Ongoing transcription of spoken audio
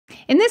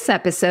In this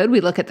episode, we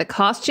look at the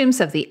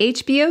costumes of the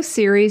HBO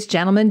series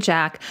Gentleman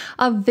Jack,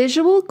 a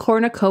visual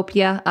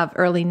cornucopia of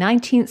early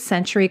 19th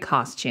century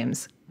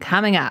costumes.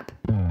 Coming up.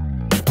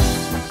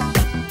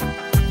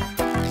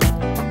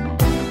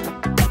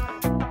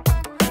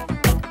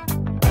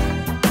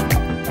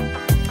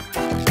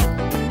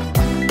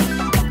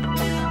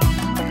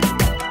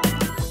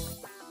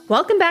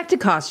 Welcome back to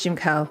Costume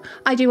Co.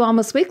 I do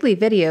almost weekly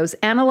videos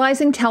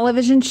analyzing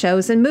television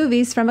shows and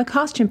movies from a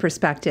costume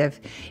perspective.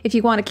 If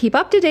you want to keep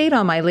up to date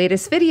on my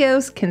latest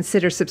videos,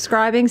 consider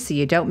subscribing so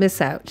you don't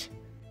miss out.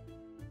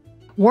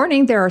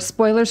 Warning, there are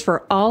spoilers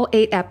for all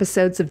 8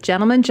 episodes of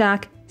Gentleman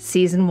Jack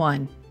Season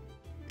 1.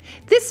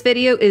 This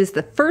video is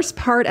the first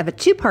part of a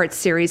 2-part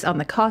series on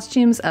the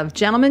costumes of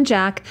Gentleman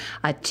Jack,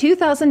 a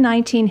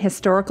 2019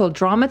 historical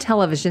drama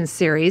television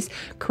series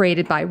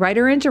created by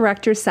writer and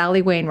director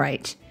Sally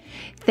Wainwright.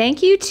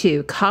 Thank you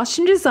to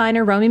costume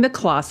designer Romy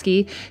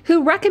McCloskey,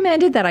 who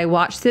recommended that I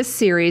watch this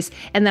series,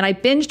 and then I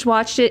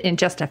binge-watched it in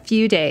just a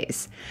few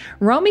days.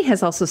 Romy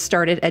has also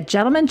started a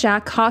Gentleman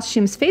Jack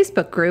Costumes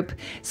Facebook group,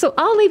 so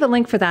I'll leave a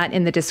link for that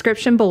in the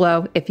description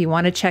below if you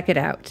want to check it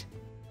out.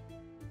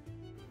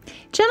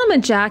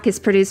 Gentleman Jack is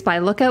produced by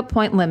Lookout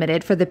Point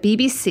Limited for the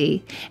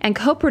BBC and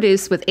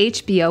co-produced with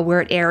HBO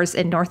where it airs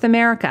in North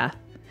America.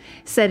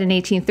 Set in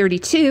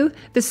 1832,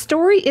 the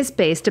story is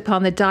based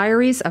upon the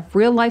diaries of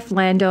real-life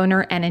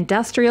landowner and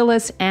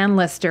industrialist Anne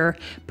Lister,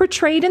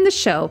 portrayed in the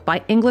show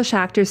by English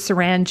actor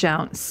Saran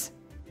Jones.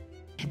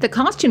 The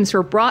costumes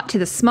were brought to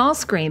the small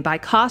screen by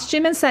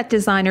costume and set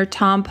designer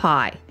Tom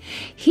Pye.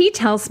 He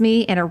tells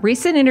me in a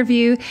recent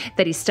interview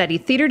that he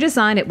studied theatre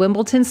design at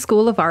Wimbledon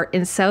School of Art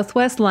in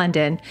southwest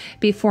London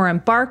before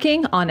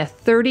embarking on a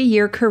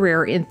 30-year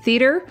career in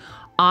theatre,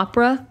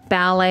 opera,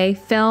 ballet,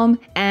 film,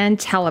 and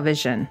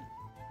television.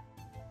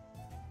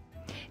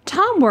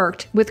 Tom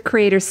worked with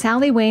creator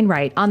Sally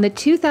Wainwright on the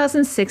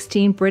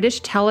 2016 British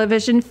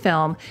television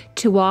film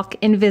To Walk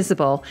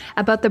Invisible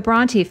about the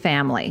Bronte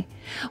family.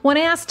 When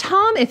I asked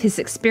Tom if his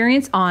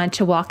experience on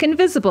To Walk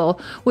Invisible,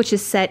 which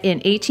is set in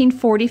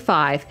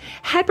 1845,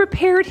 had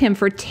prepared him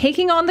for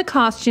taking on the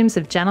costumes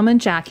of Gentleman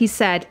Jack, he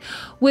said,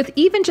 with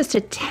even just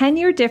a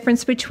 10-year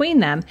difference between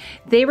them,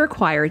 they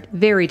required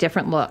very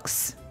different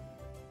looks.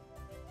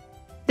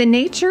 The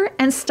nature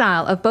and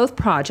style of both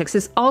projects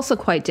is also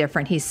quite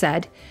different, he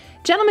said.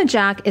 Gentleman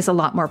Jack is a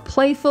lot more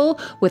playful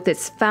with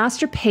its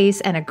faster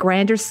pace and a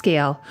grander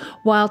scale,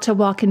 while To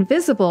Walk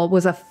Invisible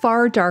was a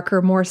far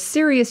darker, more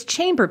serious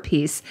chamber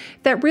piece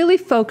that really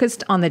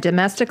focused on the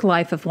domestic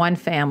life of one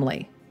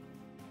family.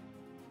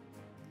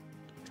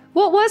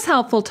 What was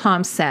helpful,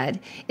 Tom said,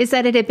 is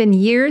that it had been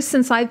years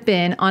since I've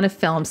been on a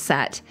film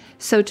set,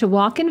 so To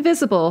Walk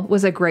Invisible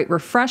was a great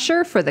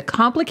refresher for the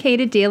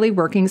complicated daily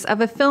workings of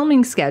a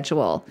filming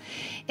schedule.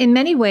 In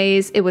many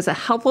ways, it was a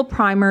helpful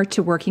primer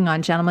to working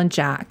on Gentleman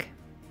Jack.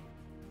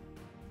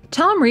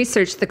 Tom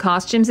researched the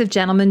costumes of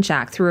Gentleman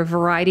Jack through a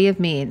variety of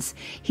means.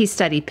 He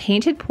studied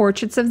painted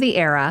portraits of the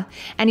era,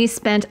 and he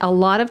spent a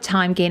lot of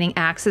time gaining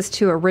access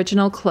to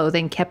original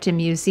clothing kept in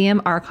museum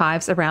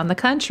archives around the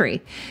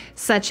country,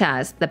 such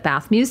as the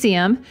Bath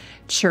Museum,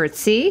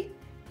 Chertsey,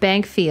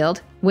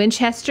 Bankfield,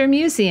 Winchester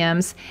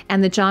Museums,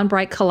 and the John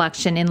Bright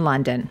Collection in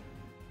London.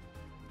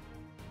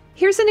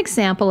 Here's an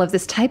example of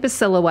this type of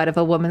silhouette of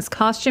a woman's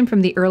costume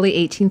from the early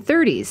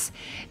 1830s.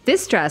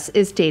 This dress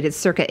is dated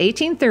circa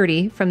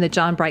 1830 from the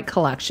John Bright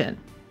Collection.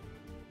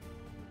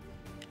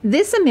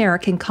 This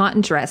American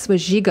cotton dress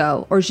was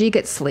gigot or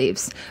gigot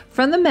sleeves.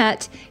 From the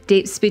Met,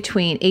 dates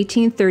between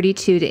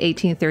 1832 to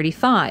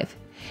 1835.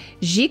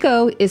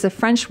 Gigot is a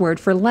French word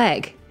for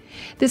leg.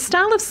 This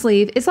style of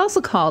sleeve is also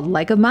called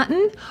leg of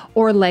mutton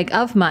or leg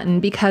of mutton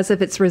because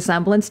of its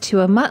resemblance to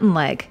a mutton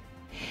leg.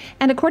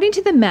 And according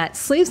to the Met,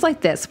 sleeves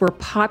like this were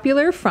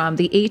popular from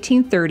the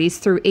 1830s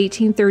through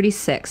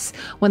 1836,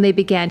 when they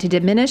began to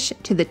diminish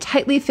to the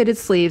tightly fitted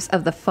sleeves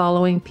of the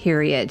following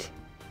period.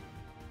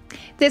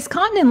 This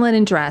cotton and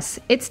linen dress,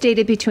 it's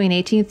dated between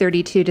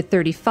 1832 to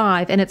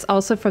 35, and it's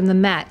also from the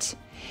Met.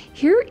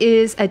 Here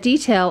is a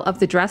detail of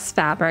the dress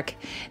fabric.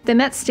 The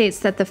Met states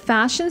that the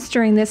fashions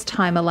during this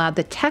time allowed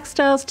the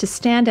textiles to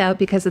stand out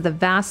because of the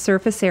vast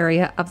surface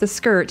area of the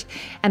skirt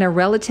and a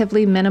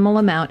relatively minimal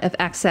amount of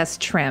excess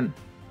trim.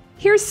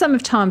 Here's some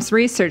of Tom's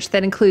research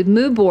that include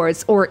mood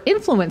boards, or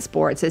influence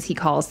boards as he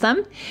calls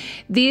them.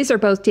 These are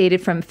both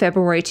dated from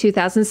February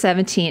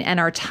 2017 and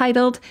are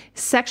titled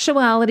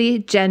Sexuality,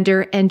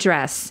 Gender, and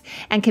Dress,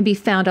 and can be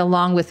found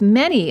along with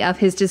many of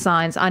his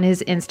designs on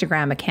his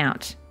Instagram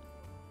account.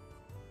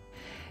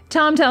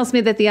 Tom tells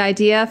me that the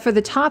idea for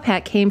the top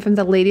hat came from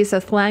the ladies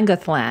of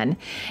Llangollen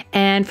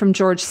and from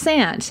George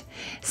Sand.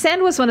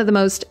 Sand was one of the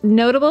most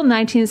notable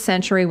 19th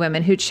century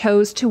women who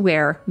chose to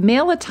wear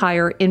male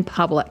attire in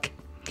public.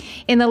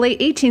 In the late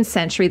 18th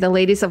century, the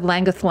ladies of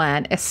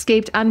Llangollen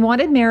escaped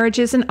unwanted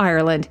marriages in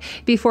Ireland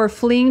before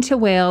fleeing to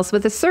Wales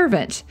with a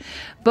servant.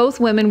 Both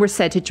women were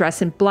said to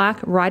dress in black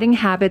riding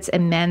habits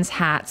and men's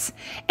hats.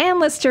 Anne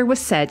Lister was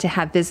said to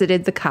have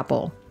visited the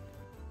couple.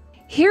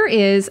 Here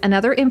is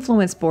another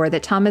influence board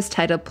that Tom has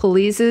titled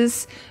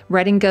Polices,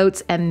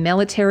 Redingotes, and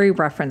Military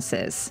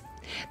References.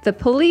 The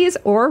pelisse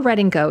or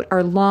redingote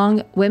are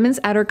long women's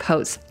outer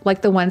coats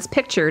like the ones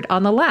pictured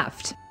on the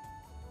left.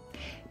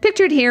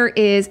 Pictured here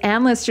is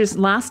Anne Lister's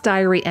last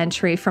diary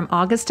entry from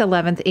August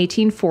 11,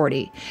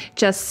 1840,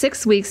 just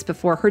 6 weeks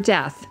before her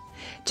death.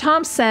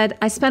 Tom said,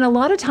 "I spent a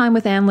lot of time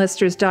with Anne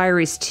Lister's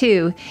diaries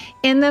too.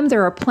 In them,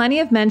 there are plenty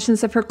of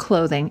mentions of her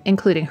clothing,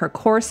 including her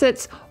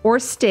corsets or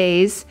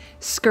stays,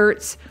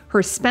 skirts,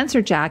 her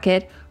Spencer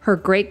jacket, her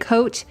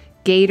greatcoat,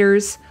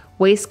 gaiters,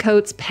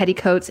 waistcoats,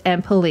 petticoats,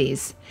 and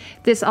pelisse.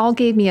 This all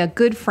gave me a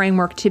good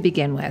framework to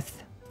begin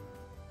with."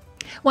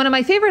 One of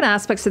my favorite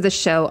aspects of the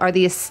show are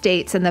the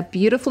estates and the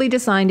beautifully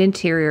designed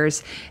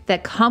interiors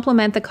that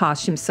complement the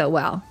costumes so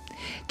well.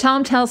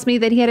 Tom tells me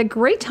that he had a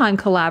great time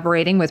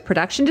collaborating with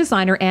production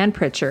designer Ann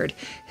Pritchard,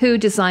 who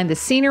designed the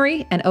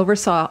scenery and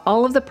oversaw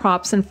all of the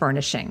props and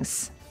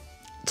furnishings.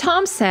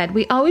 Tom said,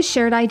 "We always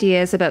shared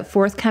ideas about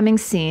forthcoming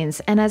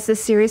scenes, and as the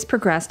series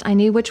progressed, I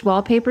knew which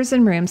wallpapers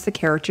and rooms the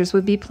characters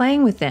would be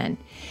playing within.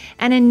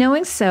 And in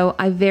knowing so,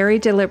 I very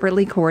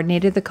deliberately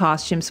coordinated the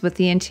costumes with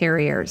the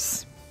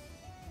interiors."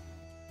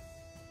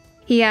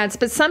 He adds,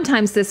 "But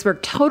sometimes this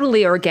worked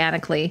totally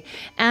organically.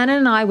 Anna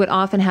and I would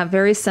often have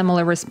very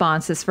similar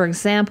responses. For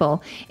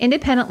example,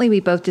 independently we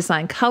both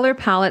designed color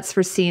palettes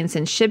for scenes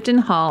in Shibden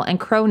Hall and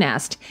Crow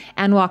Nest,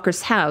 Anne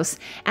Walker's house,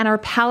 and our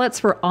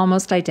palettes were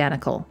almost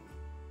identical."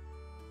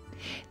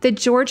 The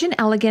Georgian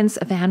elegance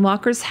of Anne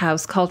Walker's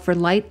house called for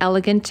light,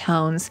 elegant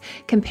tones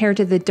compared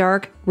to the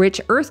dark,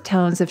 rich earth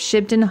tones of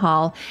Shibden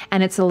Hall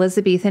and its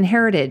Elizabethan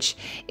heritage.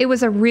 It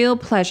was a real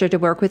pleasure to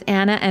work with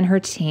Anna and her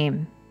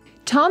team.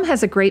 Tom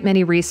has a great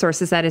many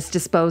resources at his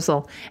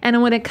disposal,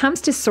 and when it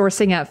comes to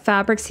sourcing out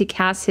fabrics, he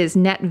casts his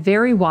net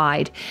very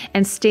wide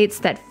and states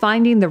that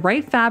finding the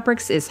right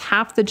fabrics is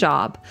half the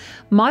job.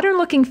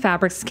 Modern-looking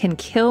fabrics can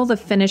kill the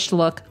finished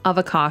look of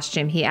a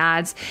costume, he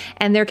adds,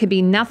 and there can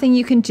be nothing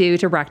you can do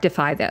to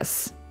rectify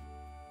this.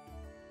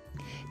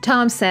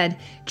 Tom said,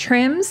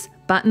 "Trims,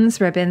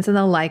 buttons, ribbons, and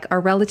the like are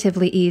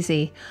relatively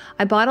easy.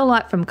 I bought a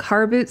lot from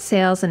car boot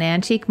sales and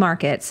antique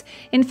markets.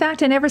 In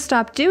fact, I never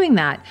stopped doing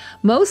that.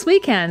 Most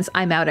weekends,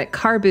 I'm out at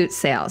car boot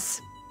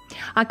sales."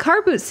 A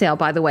car boot sale,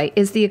 by the way,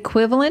 is the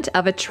equivalent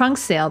of a trunk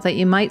sale that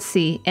you might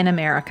see in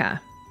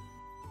America.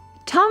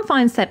 Tom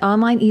finds that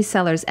online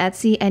e-sellers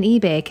Etsy and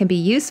eBay can be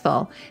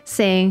useful,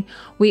 saying,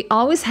 "We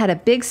always had a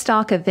big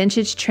stock of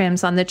vintage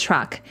trims on the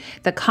truck.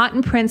 The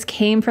cotton prints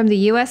came from the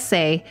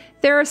USA.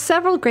 There are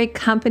several great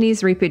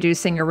companies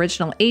reproducing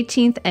original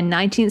 18th and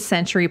 19th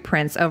century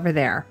prints over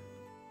there."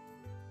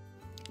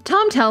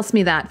 Tom tells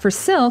me that for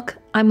silk,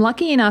 I'm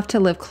lucky enough to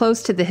live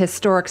close to the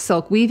historic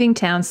silk weaving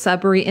town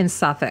Sudbury in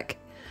Suffolk.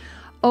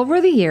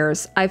 Over the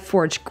years, I've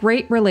forged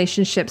great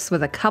relationships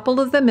with a couple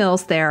of the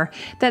mills there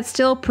that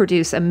still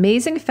produce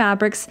amazing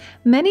fabrics,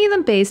 many of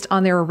them based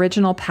on their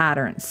original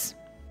patterns.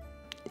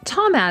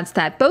 Tom adds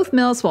that both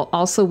mills will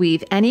also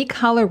weave any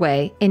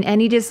colorway in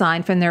any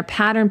design from their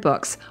pattern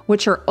books,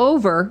 which are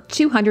over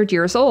 200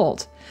 years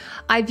old.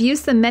 I've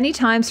used them many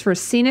times for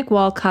scenic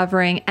wall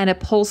covering and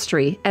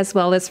upholstery, as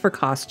well as for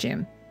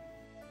costume.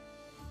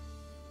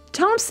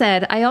 Tom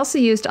said, "I also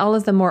used all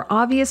of the more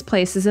obvious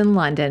places in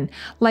London,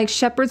 like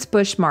Shepherd's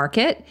Bush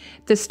Market,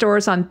 the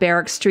stores on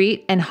Barrack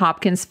Street, and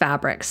Hopkins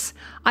Fabrics.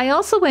 I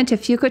also went to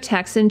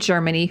Fukotex in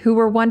Germany, who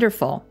were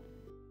wonderful."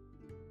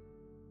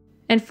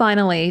 And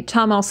finally,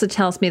 Tom also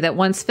tells me that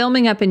once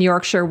filming up in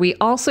Yorkshire, we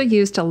also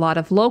used a lot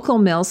of local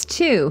mills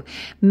too.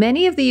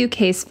 Many of the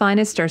UK's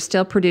finest are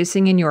still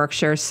producing in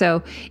Yorkshire,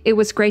 so it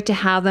was great to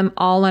have them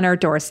all on our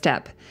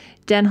doorstep.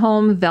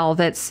 Denholm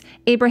Velvets,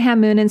 Abraham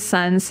Moon &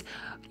 Sons,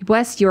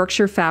 West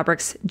Yorkshire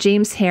Fabrics,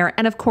 James Hare,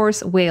 and of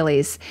course,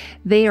 Whaley's.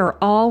 They are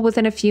all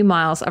within a few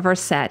miles of our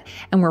set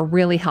and were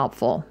really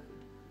helpful.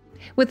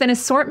 With an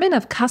assortment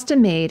of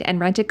custom-made and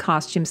rented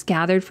costumes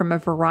gathered from a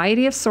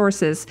variety of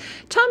sources,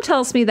 Tom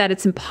tells me that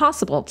it's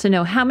impossible to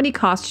know how many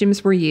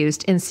costumes were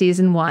used in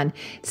Season 1,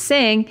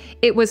 saying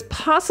it was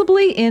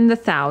possibly in the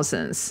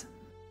thousands.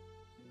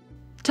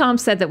 Tom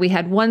said that we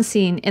had one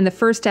scene in the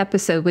first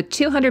episode with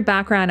 200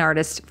 background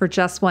artists for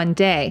just one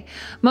day.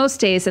 Most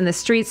days in the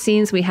street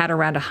scenes we had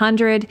around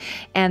 100,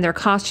 and their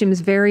costumes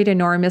varied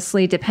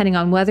enormously depending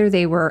on whether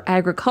they were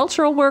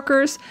agricultural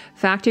workers,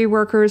 factory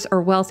workers,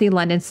 or wealthy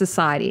London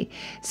society.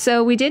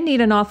 So we did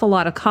need an awful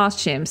lot of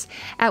costumes.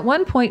 At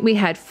one point we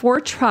had 4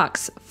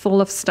 trucks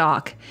full of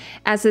stock.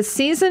 As the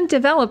season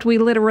developed, we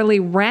literally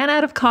ran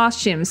out of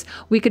costumes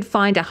we could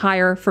find to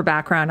hire for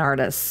background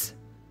artists.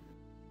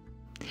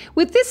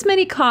 With this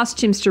many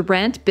costumes to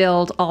rent,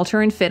 build,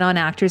 alter, and fit on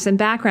actors and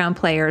background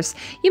players,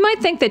 you might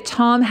think that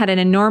Tom had an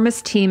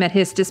enormous team at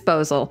his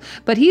disposal,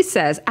 but he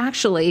says,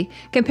 actually,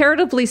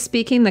 comparatively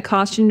speaking, the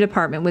costume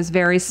department was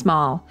very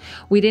small.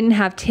 We didn't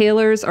have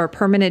tailors or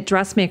permanent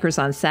dressmakers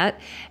on set.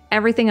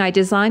 Everything I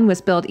designed was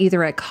built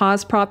either at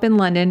Cosprop in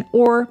London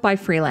or by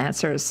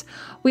freelancers.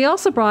 We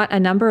also brought a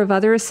number of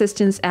other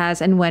assistants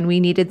as and when we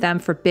needed them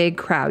for big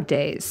crowd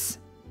days.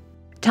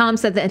 Tom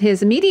said that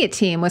his immediate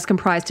team was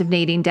comprised of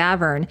Nadine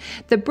Davern,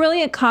 the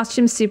brilliant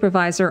costume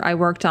supervisor I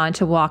worked on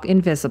to Walk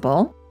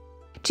Invisible,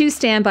 2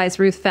 standbys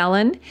Ruth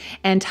Felon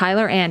and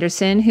Tyler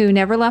Anderson, who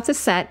never left the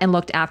set and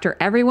looked after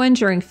everyone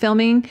during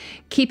filming,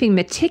 keeping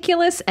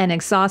meticulous and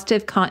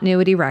exhaustive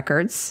continuity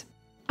records,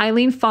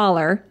 Eileen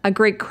Fowler, a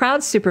great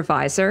crowd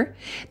supervisor.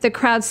 The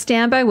crowd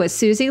standby was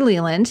Susie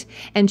Leland,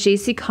 and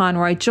JC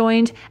Conroy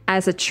joined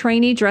as a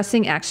trainee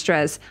dressing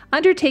extras,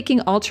 undertaking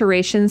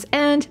alterations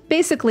and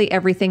basically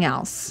everything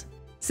else.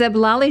 Zeb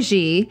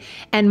Laliji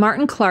and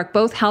Martin Clark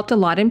both helped a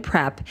lot in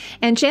prep,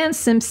 and Jan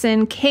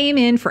Simpson came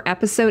in for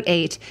episode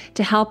 8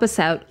 to help us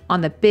out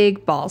on the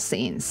big ball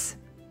scenes.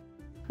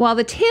 While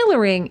the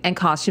tailoring and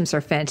costumes are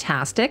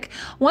fantastic,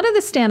 one of the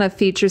standout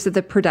features of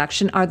the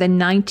production are the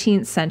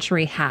 19th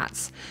century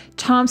hats.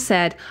 Tom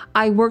said,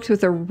 "I worked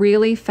with a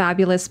really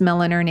fabulous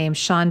milliner named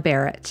Sean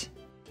Barrett."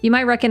 You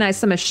might recognize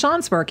some of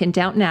Sean's work in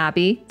Downton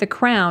Abbey, The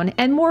Crown,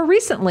 and more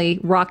recently,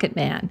 Rocket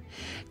Man.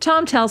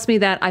 Tom tells me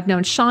that I've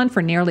known Sean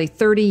for nearly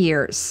 30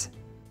 years.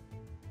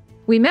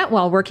 We met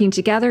while working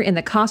together in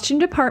the costume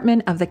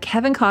department of the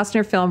Kevin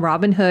Costner film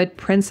Robin Hood,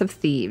 Prince of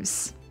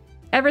Thieves.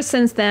 Ever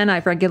since then,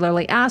 I've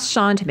regularly asked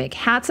Sean to make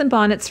hats and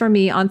bonnets for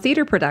me on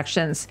theater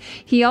productions.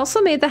 He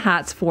also made the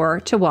hats for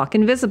To Walk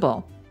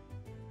Invisible.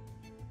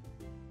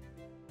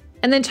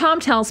 And then Tom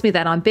tells me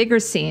that on bigger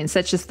scenes,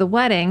 such as the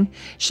wedding,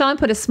 Sean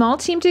put a small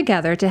team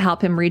together to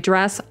help him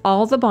redress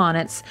all the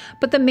bonnets,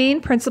 but the main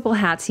principal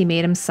hats he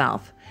made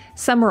himself.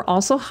 Some were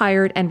also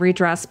hired and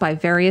redressed by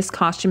various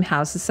costume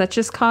houses such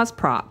as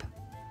Cosprop.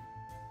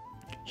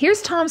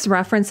 Here's Tom's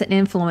reference and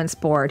influence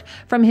board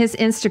from his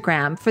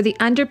Instagram for the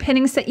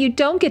underpinnings that you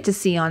don't get to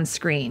see on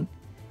screen.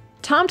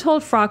 Tom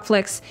told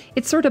Frogflix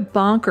it's sort of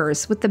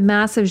bonkers with the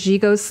massive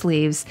gigot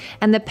sleeves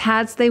and the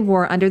pads they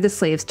wore under the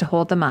sleeves to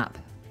hold them up.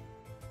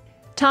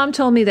 Tom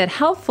told me that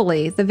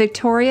helpfully, the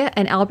Victoria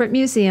and Albert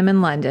Museum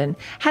in London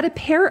had a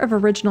pair of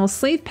original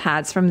sleeve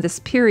pads from this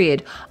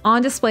period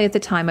on display at the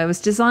time I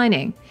was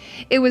designing.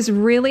 It was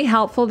really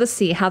helpful to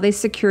see how they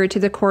secured to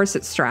the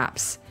corset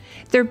straps.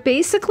 They're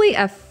basically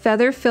a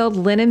feather-filled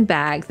linen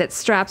bag that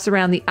straps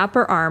around the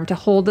upper arm to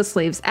hold the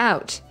sleeves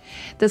out.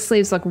 The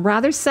sleeves look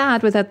rather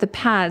sad without the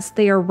pads.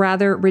 They are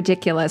rather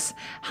ridiculous,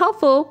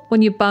 helpful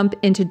when you bump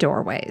into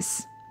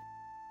doorways.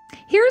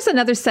 Here's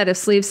another set of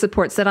sleeve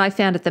supports that I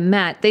found at the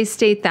Met. They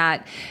state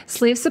that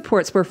sleeve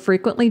supports were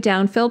frequently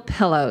down-filled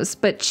pillows,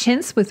 but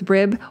chintz with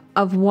rib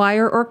of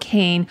wire or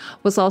cane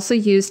was also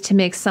used to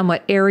make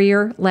somewhat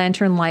airier,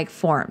 lantern-like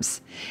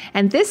forms.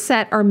 And this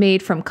set are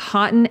made from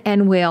cotton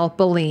and whale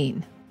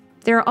baleen.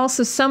 There are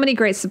also so many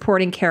great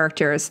supporting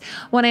characters.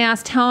 When I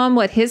asked Tom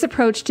what his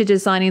approach to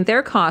designing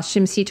their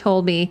costumes, he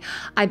told me,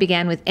 "I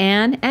began with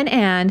Anne and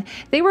Anne.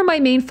 They were my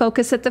main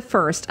focus at the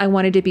first. I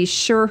wanted to be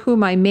sure who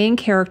my main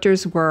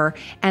characters were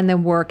and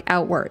then work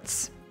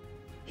outwards."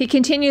 He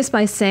continues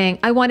by saying,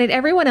 "I wanted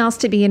everyone else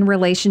to be in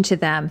relation to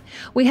them.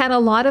 We had a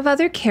lot of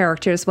other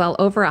characters, well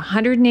over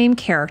 100 named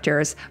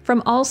characters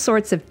from all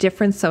sorts of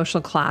different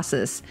social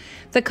classes.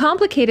 The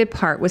complicated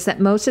part was that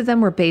most of them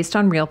were based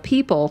on real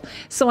people,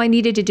 so I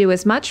needed to do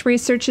as much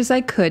research as I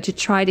could to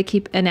try to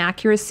keep an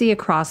accuracy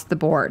across the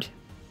board."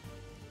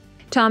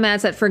 Tom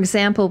adds that, for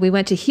example, we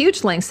went to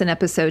huge lengths in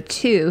episode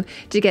 2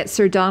 to get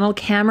Sir Donald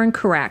Cameron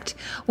correct.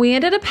 We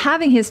ended up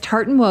having his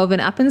tartan woven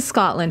up in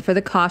Scotland for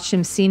the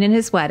costume scene in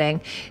his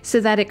wedding so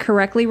that it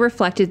correctly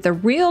reflected the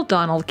real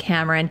Donald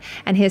Cameron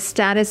and his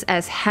status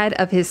as head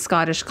of his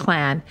Scottish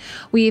clan.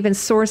 We even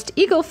sourced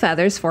eagle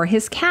feathers for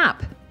his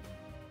cap.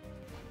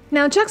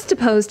 Now,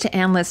 juxtaposed to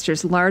Anne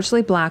Lister's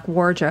largely black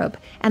wardrobe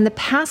and the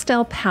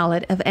pastel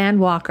palette of Anne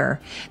Walker,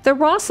 the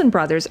Rawson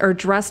brothers are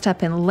dressed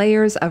up in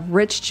layers of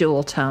rich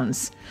jewel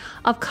tones.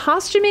 Of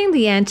costuming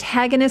the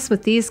antagonists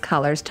with these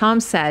colors,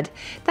 Tom said,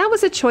 "That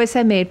was a choice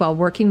I made while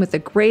working with the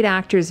great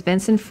actors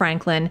Vincent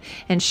Franklin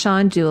and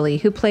Sean Dooley,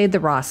 who played the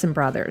Rawson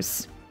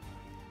brothers.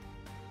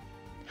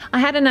 I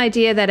had an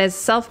idea that as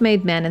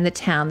self-made men in the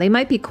town, they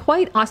might be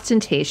quite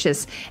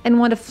ostentatious and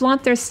want to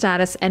flaunt their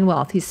status and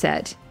wealth," he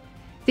said.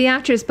 The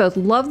actors both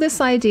loved this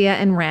idea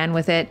and ran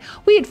with it.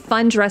 We had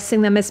fun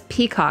dressing them as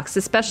peacocks,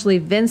 especially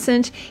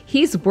Vincent.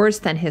 He's worse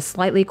than his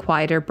slightly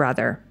quieter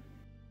brother.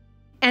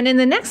 And in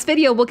the next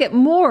video, we'll get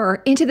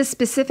more into the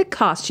specific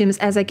costumes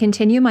as I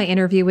continue my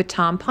interview with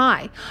Tom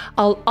Pye.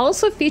 I'll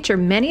also feature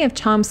many of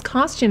Tom's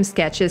costume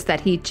sketches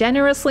that he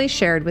generously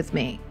shared with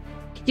me.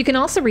 You can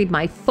also read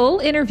my full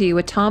interview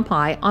with Tom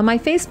Pye on my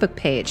Facebook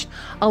page.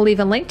 I'll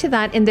leave a link to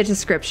that in the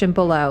description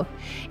below.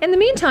 In the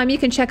meantime, you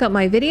can check out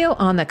my video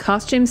on the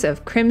costumes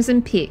of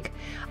Crimson Peak.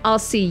 I'll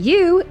see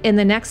you in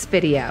the next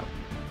video.